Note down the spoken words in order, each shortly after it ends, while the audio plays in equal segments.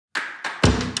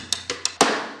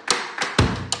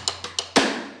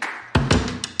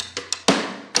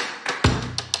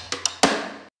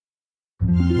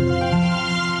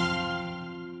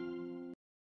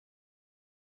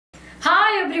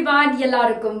everyone,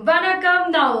 எல்லாருக்கும் வணக்கம்.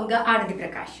 நான் உங்க Anandhi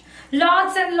Prakash.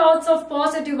 Lots and lots of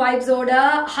positive vibes oda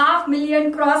 500,000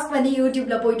 cross பண்ணி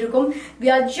YouTubeல போயிட்டு இருக்கோம். We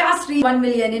are just reached 1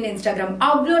 million in Instagram.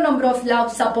 Avlo number of love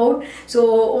support. So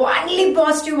only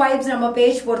positive vibes நம்ம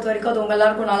பேஜ் பொறுத்த வரைக்கும் அது உங்க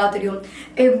எல்லாருக்கும் நல்லா தெரியும்.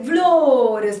 எவ்ளோ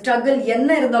ஒரு struggle என்ன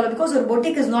இருந்தாலும் because ஒரு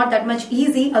boutique is not that much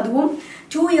easy. அதுவும்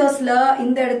 2 yearsல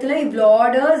இந்த இடத்துல இவ்ளோ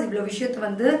ஆர்டர்ஸ் இவ்ளோ விஷயத்தை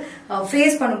வந்து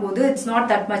ஃபேஸ் பண்ணும்போது it's not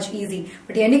that much easy.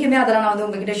 But என்னைக்குமே அதெல்லாம் நான் வந்து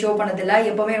உங்ககிட்ட ஷோ பண்ணதில்லை.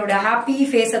 எப்பவுமே என்னோட ஹாப்பி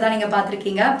ஃபேஸை தான் நீங்க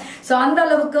பாத்திருக்கீங்க. ஸோ அந்த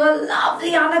அளவுக்கு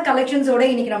லவ்லியான கலெக்ஷன்ஸோட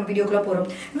இன்னைக்கு நம்ம வீடியோக்குள்ள போறோம்.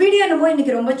 வீடியோ என்னமோ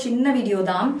இன்னைக்கு ரொம்ப சின்ன வீடியோ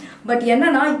தான். பட்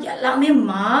என்னன்னா எல்லாமே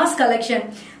மாஸ் கலெக்ஷன்.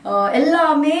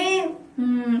 எல்லாமே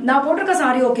நான் போட்டிருக்க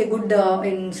sorry okay good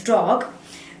in stock.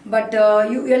 But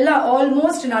எல்லா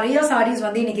ஆல்மோஸ்ட் நிறைய சாரீஸ்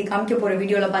வந்து இன்னைக்கு காமிக்க போற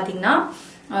வீடியோல பாத்தீங்கன்னா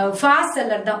ஃபாஸ்ட்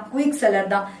செல்லர் தான், குயிக்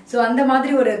செல்லர் தான். ஸோ அந்த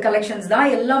மாதிரி ஒரு கலெக்ஷன்ஸ் தான்.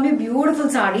 எல்லாமே பியூட்டிஃபுல்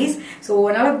சாரீஸ். ஸோ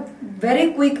அதனால வெரி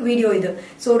குயிக் வீடியோ இது.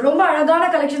 ஸோ ரொம்ப அழகான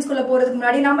கலெக்ஷன்ஸ்குள்ள போறதுக்கு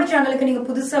முன்னாடி நம்ம சேனலுக்கு நீங்க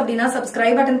புதுசு அப்படின்னா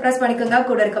சப்ஸ்கிரைப் பட்டன் பிரஸ் பண்ணிக்கோங்க.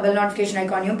 கூட இருக்க பெல் நோட்டிபிகேஷன்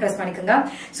ஐகானையும் பிரஸ் பண்ணிக்கோங்க.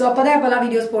 ஸோ அப்பதான் இப்பெல்லாம்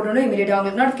வீடியோஸ் போடணும் இமீடியட்டா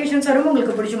உங்களுக்கு நோட்டிபிகேஷன்ஸ் வரும்.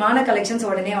 உங்களுக்கு பிடிச்சமான கலெக்ஷன்ஸ்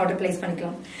உடனே ஆர்டர் பிளேஸ்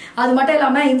பண்ணிக்கலாம். அது மட்டும்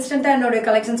இல்லாம இன்ஸ்டன்டா என்னோட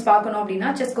கலெக்ஷன்ஸ் பார்க்கணும்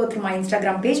அப்படின்னா just go through my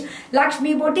Instagram page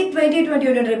Lakshmi Boutique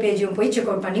 2021 பேஜையும் போய்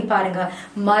செக் அவுட் பண்ணி பாருங்க.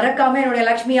 மறக்காம என்னோட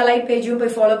லக்ஷ்மி அலைட் பேஜையும்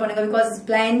போய் ஃபாலோ பண்ணுங்க. Because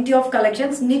plenty of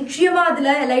collections. நிச்சயமா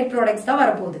அதுல எலைட் ப்ராடக்ட்ஸ் தான்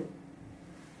வரப்போகுது.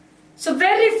 So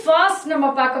very first நம்ம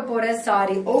பார்க்க போற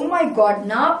சாரி. Oh my god,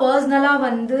 நான் பர்சனலா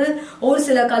வந்து ஒரு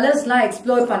சில கலர்ஸ்லாம்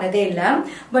எக்ஸ்ப்ளோர் பண்ணதே இல்ல.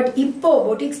 பட் இப்போ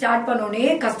பொட்டிக் ஸ்டார்ட் பண்ணோனே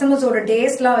கஸ்டமர்ஸோட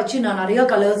டேஸ்ட்லாம் வச்சு நான் நிறைய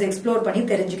கலர்ஸ் எக்ஸ்ப்ளோர் பண்ணி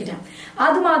தெரிஞ்சுக்கிட்டேன்.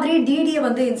 அது மாதிரி டிடியை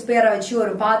வந்து இன்ஸ்பயரா வச்சு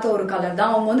பார்த்த ஒரு கலர்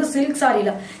தான். அவங்க வந்து சில்க்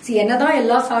சாரியில என்னதான்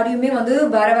எல்லா சாரியுமே வந்து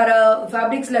வேற வேற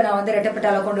ஃபேப்ரிக்ஸ்ல நான் வந்து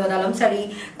ரெட்டப்பட்டால கொண்டு வந்தாலும் சரி,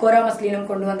 கோரா மஸ்லினம்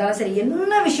கொண்டு வந்தாலும் சரி,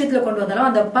 என்ன விஷயத்துல கொண்டு வந்தாலும்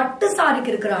அந்த பட்டு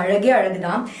சாரிக்கு இருக்கிற அழகே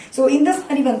அழகுதான். சோ இந்த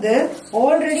சாரி வந்து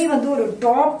ஆல்ரெடி வந்து ஒரு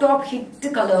டாப் ஹிட்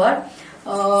கலர்.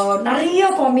 நிறைய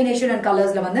காம்பினேஷன் அண்ட்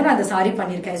கலர்ஸ்ல வந்து நான் இந்த சாரி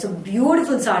பண்ணிருக்கேன். So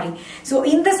beautiful sorry. சோ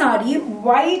இந்த சாரி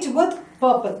ஒயிட் வித்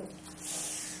பர்பிள்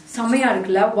செம்மையா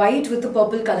இருக்குல்ல. ஒயிட் வித்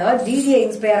பர்பிள் கலர் டிடியை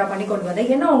இன்ஸ்பயரா பண்ணி கொண்டு வந்தேன்.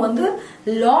 ஏன்னா அவங்க வந்து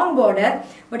லாங் பார்டர்,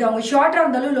 பட் அவங்க ஷார்ட்டா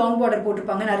இருந்தாலும் லாங் பார்டர்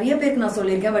போட்டிருப்பாங்க. நிறைய பேருக்கு நான்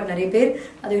சொல்லியிருக்கேன், பட் நிறைய பேர்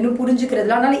அதை இன்னும்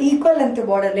புரிஞ்சுக்கிறதுல. அதனால ஈக்குவல் லென்த்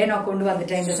பார்டர்லயே நான் கொண்டு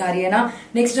வந்துட்டேன் இந்த சாரி. ஏன்னா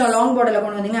நெக்ஸ்ட் நான் லாங் பார்டர்ல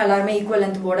கொண்டு வந்தீங்க எல்லாருமே equal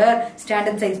length border,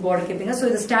 standard size border கேட்பீங்க. ஸோ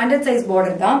இது ஸ்டாண்டர்ட் சைஸ்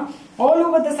பார்டர் தான். All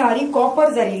over the sorry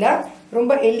copper சரியில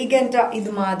ரொம்ப எலிகென்டா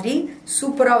இது மாதிரி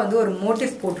சூப்பரா வந்து ஒரு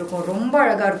மோட்டிவ் போட்டிருக்கோம். ரொம்ப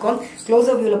அழகா இருக்கும். க்ளோஸ்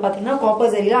வியூல பாத்தீங்கன்னா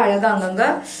காப்பர் சரியில அழகா அங்கங்க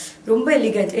ரொம்ப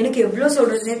எலிகென்ட். எனக்கு எவ்வளவு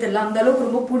சொல்றதுனே தெரியல, அந்த அளவுக்கு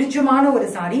ரொம்ப பிடிச்சமான ஒரு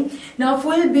சாரி. நான்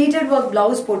ஃபுல் பீட்டட் ஒர்க்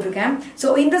பிளவுஸ் போட்டிருக்கேன். சோ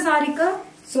இந்த சாரிக்கு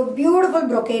பியூட்டிஃபுல்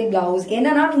brocade பிளவுஸ்.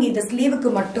 என்னன்னா நீங்க இந்த ஸ்லீவுக்கு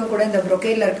மட்டும் கூட இந்த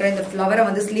brocade இருக்கிற இந்த ஃபிளவரை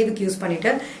வந்து ஸ்லீவுக்கு யூஸ்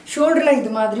பண்ணிட்டு ஷோல்டர்ல இது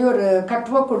மாதிரி ஒரு கட்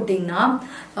ஒர்க் கொடுத்தீங்கன்னா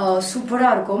சூப்பரா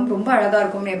இருக்கும். ரொம்ப அழகா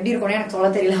இருக்கும். எப்படி இருக்கும்னு எனக்கு சொல்ல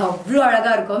தெரியல, அவ்வளவு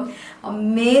அழகா இருக்கும்.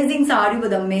 Amazing sorry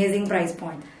with amazing price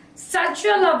point. Such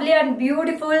a lovely and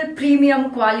beautiful premium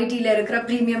quality la irukra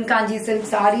premium kanji silk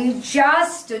saree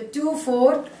just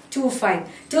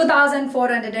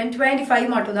 2425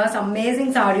 mattum da. Amazing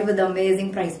saree with amazing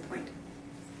price point.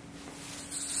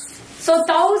 So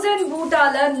 1000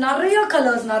 பூட்டால நிறைய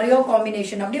கலர்ஸ், நிறைய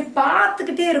காம்பினேஷன் அப்படியே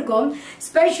பார்த்துக்கிட்டே இருக்கும்.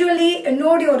 Specially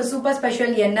என்னோட ஒரு super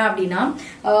special என்ன அப்படின்னா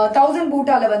 1000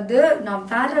 பூட்டால வந்து நான்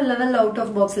வேற லெவல் அவுட்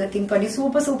ஆஃப் பாக்ஸ்ல திங்க் பண்ணி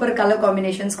சூப்பர் கலர்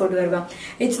காம்பினேஷன்ஸ் கொண்டு வருவேன்.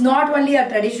 It's not only a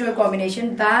traditional combination,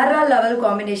 வேற லெவல்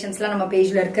காம்பினேஷன்ஸ்லாம் நம்ம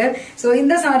பேஜ்ல இருக்கு. ஸோ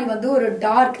இந்த சாரி வந்து ஒரு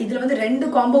டார்க், இதுல வந்து 2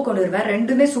 காம்போ கொண்டு வருவேன்,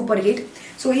 ரெண்டுமே சூப்பர் ஹிட்.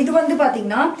 ஸோ இது வந்து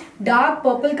பாத்தீங்கன்னா டார்க்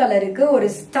பர்பிள் கலருக்கு ஒரு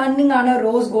ஸ்டன்னிங்கான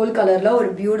ரோஸ் கோல்ட் கலர்ல ஒரு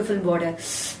beautiful border.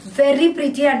 Very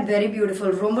pretty and very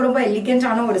beautiful. ரொம்ப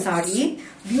எலிகென்டான ஒரு சாரி.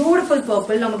 Beautiful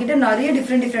purple. நம்ம கிட்ட நிறைய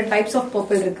டிஃப்ரெண்ட் டைப்ஸ் ஆஃப்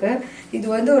பர்பிள் இருக்கு. இது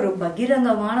வந்து ஒரு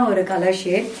பகிரங்கமான ஒரு கலர்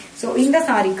ஷேட். ஸோ இந்த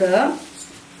சாரிக்கு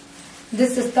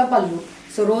திஸ் இஸ் த பல்லு.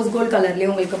 ஸோ ரோஸ் கோல்ட் கலர்லயே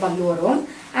உங்களுக்கு பல்லு வரும்.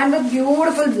 And the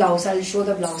beautiful blouse. I show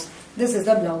the blouse. This is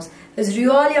the blouse. It's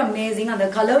really amazing. And the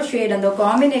color shade and the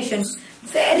combination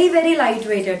very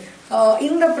lightweighted.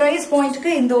 இந்த price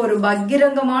பாயிண்ட்க்கு இந்த ஒரு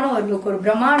பகிரங்கமான ஒரு look, ஒரு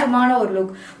பிரம்மாண்டமான ஒரு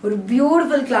லுக், ஒரு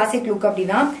பியூட்டிஃபுல் கிளாசிக் லுக்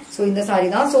அப்படின்னா சோ இந்த சாரி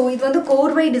தான். சோ இது வந்து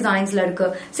கோர்வை டிசைன்ஸ்ல இருக்கு.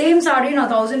 சேம் சாரி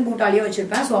நான் 1000 பூட்டாலேயே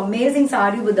வச்சிருப்பேன். So amazing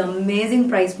sorry with amazing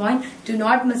price point. To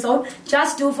not miss out.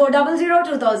 Just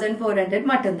 2400 2400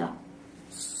 மட்டும்தான்.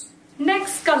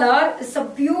 Next colour is a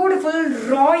beautiful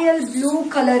royal blue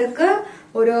கலருக்கு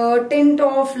ஒரு tint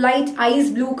of light ice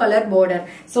blue colour border.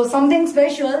 So something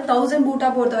special. 1000 பூட்டா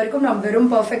பொறுத்த வரைக்கும் நான் வெறும்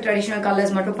perfect traditional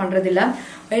colours மட்டும் பண்றது இல்ல,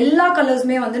 எல்லா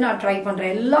கலர்ஸுமே வந்து நான் ட்ரை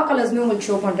பண்றேன். எல்லா கலர்ஸுமே உங்களுக்கு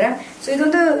ஷோ பண்றேன். ஸோ இது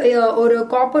வந்து ஒரு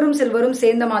காப்பரும் சில்வரும்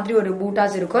சேர்ந்த மாதிரி ஒரு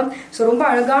பூட்டாஸ் இருக்கும். ஸோ ரொம்ப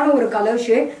அழகான ஒரு colour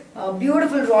shade.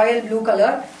 Beautiful Royal blue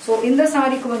colour. So இந்த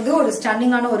சாரிக்கு வந்து ஒரு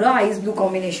ஸ்டன்னிங்கான ஒரு ஐஸ் ப்ளூ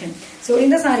காம்பினேஷன். ஸோ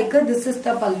இந்த சாரிக்கு திஸ் இஸ்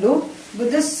த பல்லு. with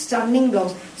this stunning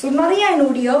blouse. So நிறைய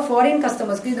என்னுடைய foreign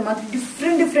customers-க்கு இந்த மாதிரி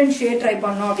different shade try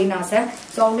பண்ணனும் அப்படின ஆசை.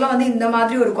 So அவங்கள வந்து இந்த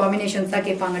மாதிரி ஒரு combinations தான்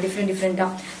கேட்பாங்க different.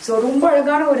 So ரொம்ப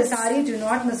அழகான ஒரு saree, do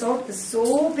not miss out. It's so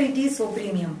pretty, so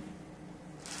premium.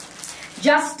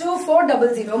 Just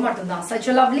 2400 மட்டும்தான். Such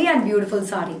a lovely and beautiful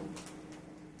saree.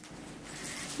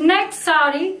 Next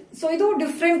saree, so இது ஒரு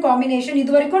different combination.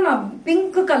 இது வரைக்கும் நான்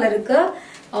pink கலருக்கு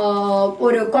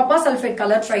ஒரு காப்பர் சல்ஃபேட்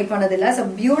கலர் ட்ரை பண்ணது இல்ல. It's a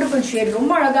beautiful shade.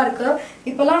 ரொம்ப அழகா இருக்கு.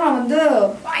 இப்பலாம் நான் வந்து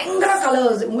பயங்கர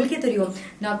கலர்ஸ், உங்களுக்கே தெரியும்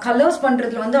நான் கலர்ஸ்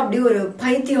பண்றதுல வந்து அப்படியே ஒரு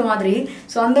பைத்தியம் மாதிரி.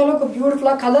 சோ அந்த அளவுக்கு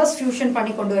பியூட்டிஃபுல்லா கலர்ஸ் ஃபியூஷன்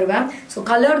பண்ணி கொண்டு வருவேன். சோ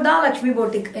கலர் தான் லக்ஷ்மி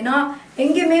போட்டிக். ஏன்னா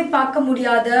எங்கேயுமே பார்க்க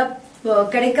முடியாத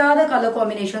கிடைக்காத கலர்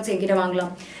காம்பினேஷன்ஸ் என்கிட்ட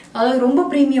வாங்கலாம். அதாவது ரொம்ப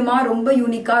பிரீமியமா ரொம்ப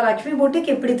யூனிக்கா லக்ஷ்மி போட்டிக்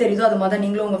எப்படி தெரியுதோ அது மாதிரி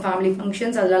நீங்களும் உங்க ஃபேமிலி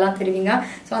ஃபங்க்ஷன்ஸ் அதெல்லாம் தெரிவிங்க.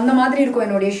 சோ அந்த மாதிரி இருக்கும்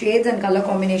என்னுடைய shades and colour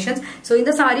combinations. So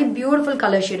இந்த சாரி பியூட்டிஃபுல்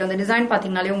கலர் ஷேட். அந்த டிசைன்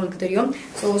பாத்தீங்கன்னாலே உங்களுக்கு தெரியும்.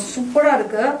 சோ சூப்பரா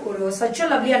இருக்கு. ஒரு such a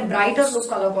lovely and brighter look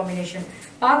colour combination.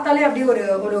 பார்த்தாலே அப்படியே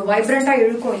ஒரு வைப்ரண்டா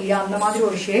இழுக்கும் இல்லையா, அந்த மாதிரி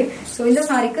ஒரு ஷேட். சோ இந்த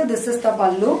சாரிக்கு this is the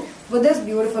pallu with this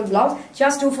beautiful blouse.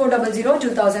 Just 2400,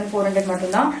 2400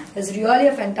 மட்டும்தான். It's really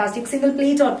a fantastic single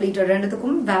pleat or pleated.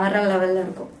 ரெண்டுத்துக்கும் வேற லெவல்ல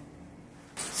இருக்கும்.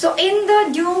 So in the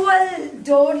dual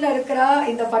tone இருக்கிற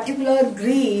இந்த particular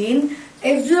green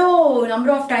எவ்வளோ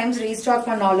நம்பர் ஆஃப் டைம்ஸ் ரீஸ்டாக்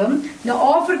பண்ணாலும் இந்த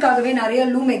ஆஃபருக்காகவே நிறைய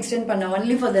லூம் எக்ஸ்டெண்ட் பண்ண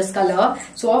only for this colour.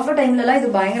 So offer டைம்ல எல்லாம் இது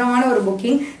பயங்கரமான ஒரு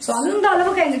புக்கிங். ஸோ அந்த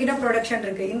அளவுக்கு எங்ககிட்ட ப்ரொடக்ஷன்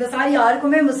இருக்கு. இந்த சாரி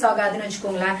யாருக்குமே மிஸ் ஆகாதுன்னு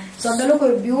வச்சுக்கோங்களேன். ஸோ அந்த அளவுக்கு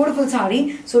ஒரு பியூட்டிஃபுல் சாரி.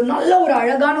 ஸோ நல்ல ஒரு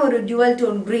அழகான ஒரு dual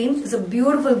tone green. It's a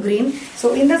beautiful green. So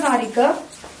இந்த சாரிக்கு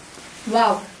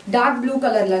வாவ் டார்க் ப்ளூ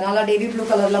கலர்ல நல்லா நேவி ப்ளூ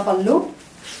கலர்ல பல்லு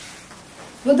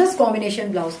with this combination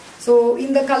blouse. So in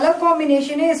the color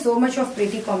combination is so much of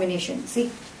pretty combination. See,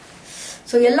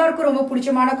 so எல்லாருக்கும் ரொம்ப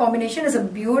பிடிச்சமான combination is a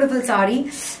beautiful saree,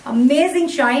 amazing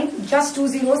shine. Just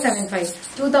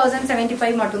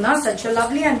 2075 மட்டும்தான். Such a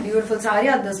lovely and beautiful saree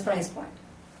at this price point.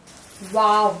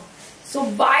 Wow. So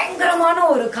பயங்கரமான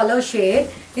ஒரு colour shade.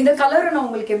 இந்த colour நான்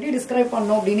உங்களுக்கு எப்படி டிஸ்கிரைப்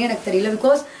பண்ணணும் அப்படின்னு எனக்கு தெரியல.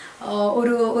 பிகாஸ்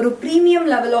ஒரு பிரீமியம்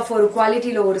லெவல் ஆஃப் ஒரு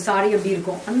குவாலிட்டியில ஒரு சாரி எப்படி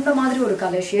இருக்கும் அந்த மாதிரி ஒரு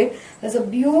colour shade. It's a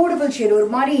beautiful shade. ஒரு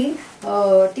மாதிரி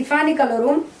டிஃபானி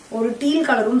கலரும் ஒரு டீல்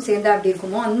கலரும் சேர்ந்தா எப்படி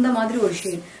இருக்குமோ அந்த மாதிரி ஒரு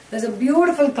shade. It's a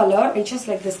beautiful color. It's just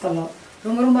like this color.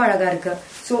 ரொம்ப ரொம்ப அழகா இருக்கு.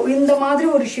 சோ இந்த மாதிரி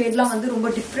ஒரு ஷேட்லாம் வந்து ரொம்ப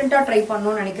டிஃப்ரெண்டா ட்ரை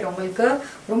பண்ணணும்னு நினைக்கிறவங்களுக்கு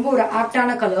ரொம்ப ஒரு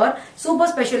ஆப்டான கலர்.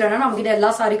 Super special. ஏன்னா நம்ம கிட்ட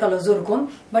எல்லா சாரி கலர்ஸும் இருக்கும்.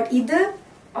 பட் இது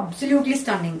அப்சல்யூட்லி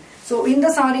ஸ்டன்னிங். சோ இந்த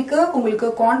சாரிக்கு உங்களுக்கு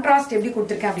கான்ட்ராஸ்ட் எப்படி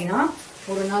கொடுத்திருக்கேன் அப்படின்னா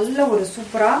ஒரு நல்ல ஒரு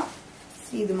சூப்பரா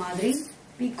இது மாதிரி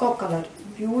peacock colour,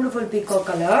 beautiful peacock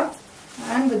colour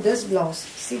and with this blouse.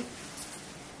 C,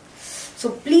 so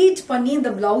pleat பண்ணி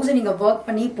இந்த பிளவுஸை நீங்க ஒர்க்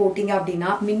பண்ணி போட்டீங்க அப்படின்னா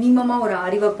மினிமமா ஒரு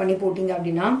ஆரி ஒர்க் பண்ணி போட்டீங்க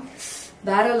அப்படின்னா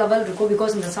வேற லெவல் இருக்கும்.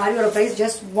 பிகாஸ் இந்த சாரியோட பிரைஸ்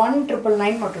ஜஸ்ட்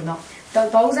 1999 மட்டும்தான்.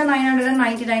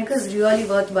 1999 is really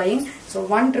worth buying. So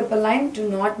 1999, do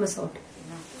not miss out.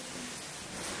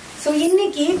 So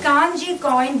இன்னைக்கு காஞ்சி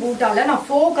காயின் பூட்டால நான்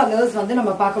 4 கலர்ஸ் வந்து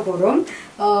நம்ம பார்க்க போறோம்.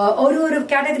 ஒரு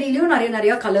கேட்டகரியிலயும்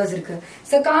நிறைய கலர்ஸ் இருக்கு.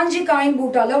 சோ காஞ்சி காயின்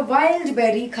பூட்டால வைல்ட்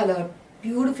பெர்ரி கலர்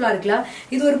பியூட்டிஃபுல்லா இருக்குல்ல.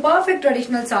 இது ஒரு பர்ஃபெக்ட்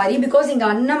ட்ரெடிஷனல் சாரி. பிகாஸ் இங்க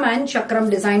அன்னம் அண்ட் சக்கரம்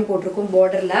டிசைன் போட்டிருக்கும்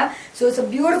பார்டர்ல. So it's a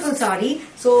beautiful saree.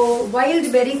 So wild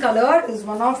berry color is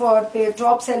one of our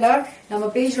top seller. நம்ம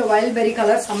பேஜ்ல wild berry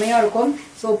color செமையா இருக்கும்.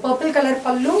 So purple color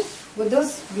pallu with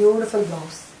this beautiful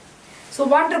blouse. So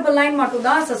 1999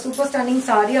 மட்டும்தான். It's a super stunning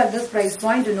saree at this price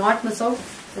point. Do not miss out.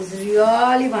 It's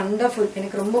really wonderful.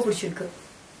 எனக்கு ரொம்ப பிடிச்சிருக்கு.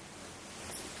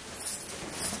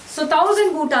 So 1000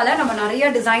 பூட்டால நம்ம நிறைய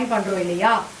டிசைன் பண்றோம்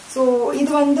இல்லையா. So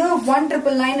இது வந்து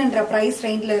 1999 என்ற பிரைஸ்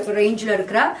ரேஞ்ச்ல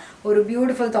இருக்கிற ஒரு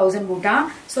பியூட்டிஃபுல் 1000 பூட்டா.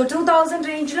 So 2000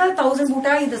 ரேஞ்ச்ல 1000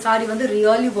 பூட்டா இந்த சாரி வந்து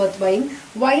ரியலி வர்த் பையிங்.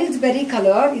 Wild berry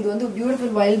colour. இது வந்து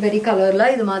பியூட்டிஃபுல் வைல்ட் பெர்ரி கலர்ல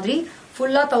இது மாதிரி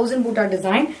ஃபுல்லா 1000 பூட்டா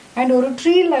டிசைன் அண்ட் ஒரு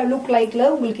ட்ரீ லுக் லைக்ல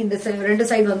உங்களுக்கு இந்த ரெண்டு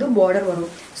சைடு வந்து பார்டர்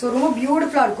வரும். சோ ரொம்ப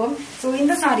பியூட்டிஃபுல்லா இருக்கும். சோ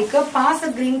இந்த சாரிக்கு பாச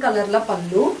கிரீன் கலர்ல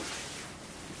பல்லு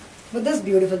with this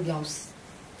beautiful blouse.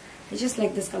 It's just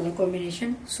like this color combination.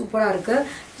 சூப்பரா இருக்கு.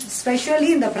 Especially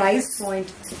in the price point.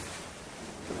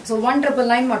 So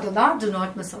 1999 மட்டும்தான். Do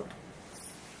not miss out.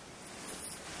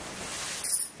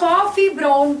 Coffee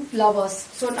brown lovers.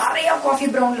 So நிறைய coffee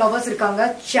brown lovers இருக்காங்க.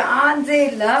 சான்ஸே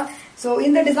இல்ல. So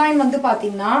இந்த டிசைன் வந்து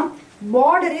பாத்தீங்கன்னா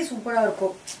பார்டரே சூப்பரா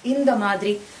இருக்கும். இந்த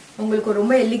மாதிரி உங்களுக்கு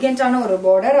ரொம்ப எலிகென்ட்டான ஒரு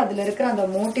பார்டர். அதுல இருக்கிற அந்த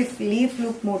motive leaf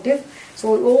look motive. So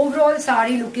overall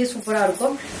sorry லுக்கே சூப்பரா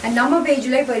இருக்கும். அண்ட் நம்ம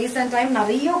பேஜ்ல இப்போ ரீசெண்ட் டைம்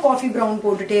நிறைய காஃபி ப்ரௌன்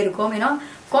போட்டுட்டே இருக்கும். ஏன்னா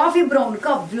காஃபி ப்ரௌனுக்கு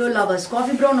அவ்வளோ லவர்ஸ்.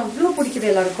 காஃபி ப்ரௌன் அவ்வளோ பிடிக்குது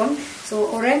எல்லாருக்கும். ஸோ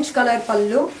ஆரஞ்ச் கலர்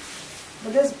பல்லு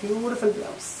with this beautiful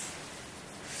blouse.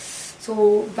 So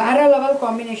வேற லெவல்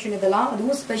காம்பினேஷன் இதெல்லாம்.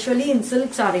 அதுவும் ஸ்பெஷலி இன்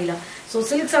சில்க் சாரியில. ஸோ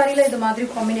சில்க் சாரியில இது மாதிரி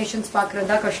காம்பினேஷன்ஸ் பார்க்கறது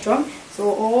தான் கஷ்டம். So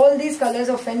all these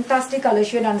colours of fantastic colour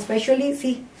shade and specially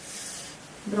C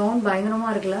brown பயங்கரமா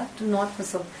இருக்குல to not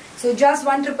miss out. So just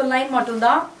 1999 மட்டும்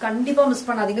தான் கண்டிப்பா மிஸ்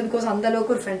பண்ணாதீங்க because அந்த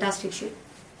அளவுக்கு ஒரு fantastic shade.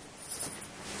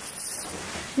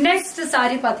 Next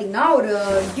saree பாத்தீங்கன்னா ஒரு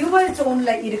dual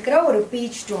toneல இருக்கிற ஒரு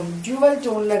peach tone. Dual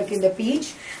toneல இருக்கு இந்த peach.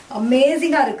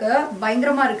 Amazing-ஆ இருக்கு.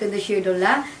 பயங்கரமா இருக்கு இந்த ஷேட்ல.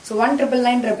 So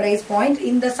 1999 price point.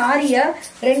 இந்த சாரியை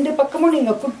ரெண்டு பக்கமும்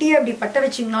நீங்க குட்டி அப்படி பட்ட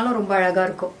வச்சீங்கனாலும் ரொம்ப அழகா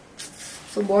இருக்கும்.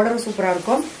 So border சூப்பரா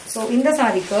இருக்கும். So இந்த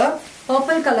சாரிக்கு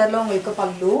purple கலர்ல உங்களுக்கு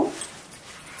பல்லு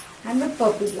and with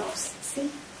purple blouse. See?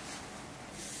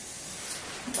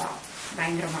 Wow,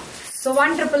 பயங்கரமா. So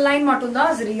 1999 மட்டும்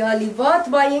தான் is really worth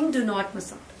buying. Do not miss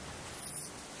out.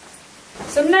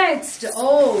 So next,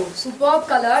 oh, superb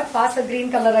color, pastel green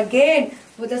color again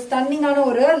with a stunning ஆன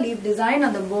ஒரு leaf design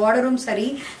and the borderum sari.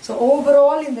 So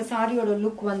overall இந்த சாரியோட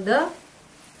look வந்து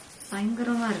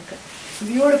பயங்கரமா இருக்கு.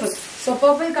 Beautiful. So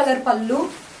purple color pallu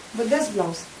with this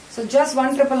blouse. So just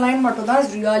 1999 மட்டும் தான் is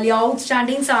really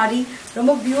outstanding saree.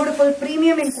 ரொம்ப beautiful,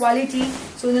 premium in quality.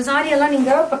 So இந்த saree எல்லாம்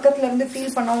நீங்க பக்கத்துல இருந்து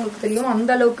ஃபீல் பண்ணா உங்களுக்கு தெரியும்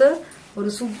அந்த அளவுக்கு ஒரு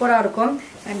சூப்பரா இருக்கும்.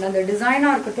 And அந்த டிசைனா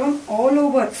இருக்கட்டும் all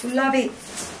over ஃபுல்லாவே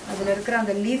அதுல இருக்கிற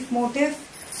அந்த லீஃப் மோட்டிவ்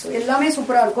சோ எல்லாமே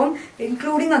சூப்பரா இருக்கும்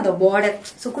இன்க்ளூடிங் அந்த border.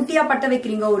 சோ குட்டியா பட்ட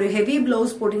வைக்கிறீங்க ஒரு ஹெவி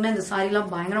ப்ளவுஸ் போட்டீங்கன்னா இந்த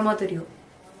சாரிலாம் பயங்கரமா தெரியும்.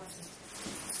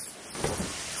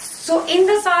 So in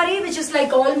the saree which is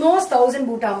like almost 1000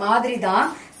 boota மாதிரி தான்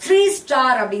 3 star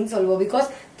அப்படினு சொல்லுவோம் because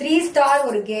 3 star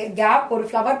ஒரு gap ஒரு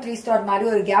flower 3 star மாதிரி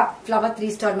ஒரு gap flower 3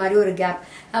 star மாதிரி ஒரு gap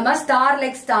நம்ம star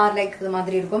like அது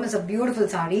மாதிரி இருக்கும். It's a beautiful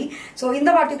saree. So இந்த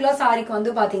particular சாரிக்கு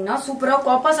வந்து பாத்தீங்கன்னா சூப்பரா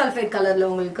copper sulphate கலர்ல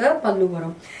உங்களுக்கு பல்லு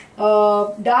வரும்.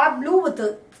 Dark blue with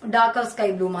darker sky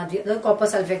blue மாதிரி அதாவது copper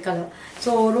sulphate color.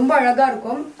 So ரொம்ப அழகா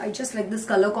இருக்கும். I just like this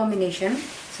color combination.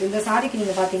 So இந்த சாரிக்கு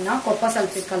நீங்க பாத்தீங்கன்னா copper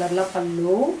sulphate கலர்ல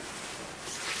பல்லு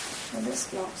this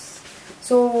blouse.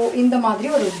 So இந்த மாதிரி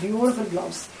ஒரு beautiful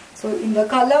blouse. So இந்த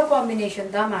color combination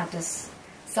தான் matters.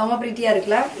 செம pretty-ஆ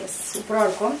இருக்குல? Yes, சூப்பரா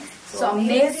இருக்கும். So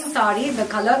amazing saree. The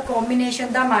color combination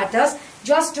தான் matters.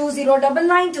 Just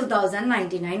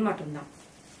 2099 மட்டும்தான்.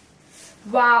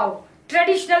 Wow.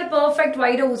 Traditional perfect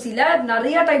white ஊசில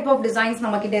நிறைய டைப் ஆஃப் டிசைன்ஸ்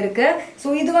நம்ம கிட்ட இருக்கு. சோ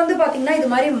இது வந்து பாத்தீங்கன்னா இது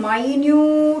மாதிரி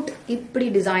மைன்யூட் இப்படி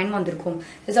டிசைன் வந்திருக்கும்.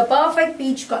 It's a perfect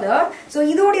peach color. So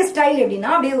இதோட ஸ்டைல் எப்படின்னா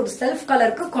அப்படியே ஒரு செல்ஃப்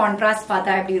கலருக்கு கான்ட்ராஸ்ட்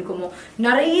பார்த்தா எப்படி இருக்குமோ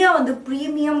நிறைய வந்து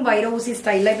பிரீமியம் white ஊசி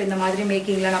ஸ்டைல்ல இப்ப இந்த மாதிரி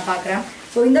மேக்கிங்ல நான் பாக்குறேன்.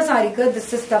 சோ இந்த சாரிக்கு this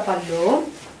is the pallu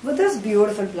with this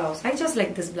beautiful blouse. I just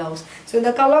like this blouse. So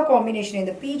the color combination in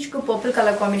the peach ku purple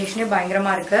color combination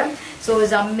பயங்கரமா இருக்கு. So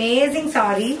it's amazing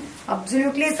saree.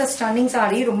 Absolutely it's a stunning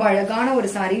saree. ரொம்ப அழகான ஒரு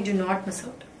saree. Do not miss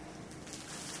out.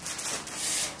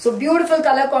 So beautiful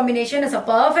color combination is a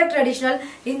perfect traditional.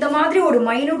 இந்த மாதிரி ஒரு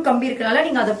minute கம்பி இருக்கனால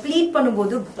நீங்க அதை ப்ளீட்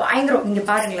பண்ணும்போது பயங்கரம். நீங்க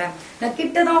பாருங்களேன் நான்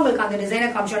கிட்ட தான் உங்களுக்கு அந்த டிசைனை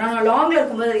காமிச்சேன். நான் லாங்ல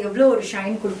இருக்கும்போது அது எவ்வளவு ஒரு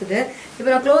ஷைன் கொடுக்குது. இப்போ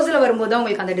நான் க்ளோஸ்ல வரும்போது தான்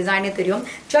உங்களுக்கு அந்த டிசைனே தெரியும்.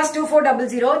 Just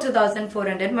 2400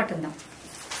 2400 மட்டும்தான்.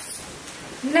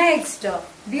 Next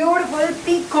beautiful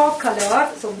peacock color.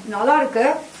 So நல்லா இருக்கு.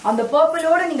 அந்த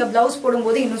பர்பிளோட நீங்க பிளவுஸ்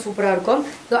போடும்போது இன்னும் சூப்பரா இருக்கும்.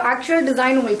 So actual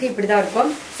design உங்களுக்கு இப்படி தான் இருக்கும்.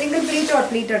 Single pleat or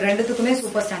pleated ரெண்டுத்துக்குமே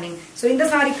சூப்பர் ஸ்டாண்டிங். So இந்த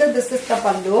சாரிக்கு this is the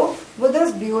pallu with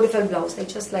this beautiful blouse.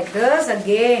 It's just like this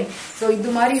again. So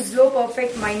இது மாதிரி slow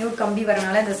perfect minute கம்பி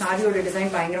வரனால இந்த சாரியோட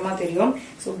டிசைன் பயங்கரமா தெரியும்.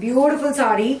 So beautiful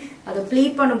saree. அதை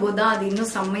ப்ளீட் பண்ணும்போது தான் அது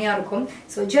இன்னும் செம்மையா இருக்கும்.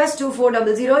 So just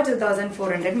 2400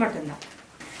 2400 மட்டும்தான்.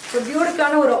 So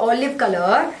beautiful ஒரு olive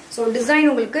color. So design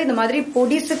உங்களுக்கு இந்த மாதிரி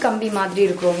பொடிசு கம்பி மாதிரி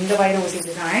இருக்கும் இந்த white rose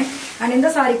design. And இந்த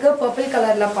சாரிக்கு purple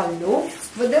colorல பல்லு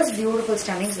with this beautiful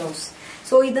stunning blouse.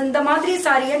 So இந்த மாதிரி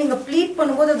சாரியை நீங்க ப்ளீட்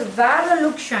பண்ணும்போது அது வேற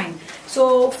look shine. So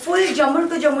full ஜம்முல்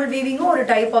to ஜம்முல் weaving ஒரு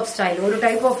டைப் ஆஃப் ஸ்டைல் ஒரு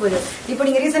டைப் ஆஃப் இப்போ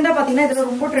நீங்க ரீசெண்டா பாத்தீங்கன்னா இதுல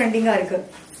ரொம்ப ட்ரெண்டிங்கா இருக்கு.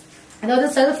 அதாவது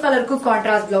செல்ஃப் கலருக்கு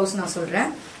கான்ட்ராஸ்ட் பிளவுஸ் நான்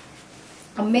சொல்றேன்.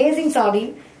 அமேசிங் சாரி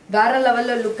வேற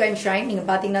லெவல்ல லுக் அண்ட் ஷைன் நீங்க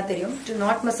பாத்தீங்கன்னா தெரியும். Do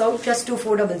not miss out. Just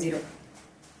 2400.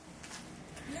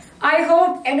 I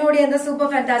hope என்னோட இந்த சூப்பர்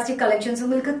ஃபேண்டாஸ்டிக் கலெக்ஷன்ஸ்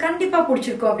உங்களுக்கு கண்டிப்பா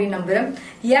பிடிச்சிருக்கும் அப்படின்னு நம்புறேன்.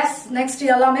 எஸ் நெக்ஸ்ட்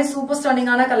எல்லாமே சூப்பர்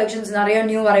ஸ்டன்னிங்கான கலெக்ஷன்ஸ் நிறைய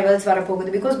நியூ அரைவல்ஸ்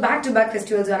வரப்போகுது. Because back to back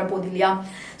festivals வரப்போகுது இல்லையா.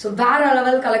 ஸோ வேற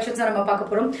லெவல் கலெக்ஷன்ஸ் நம்ம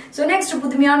பார்க்க போறோம். ஸோ நெக்ஸ்ட்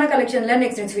புதுமையான கலெக்ஷன்ல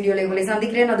நெக்ஸ்ட் வீடியோல உங்களை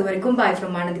சந்திக்கிறேன். அது வரைக்கும் பாய்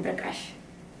ஃப்ரம் ஆனந்தி பிரகாஷ்.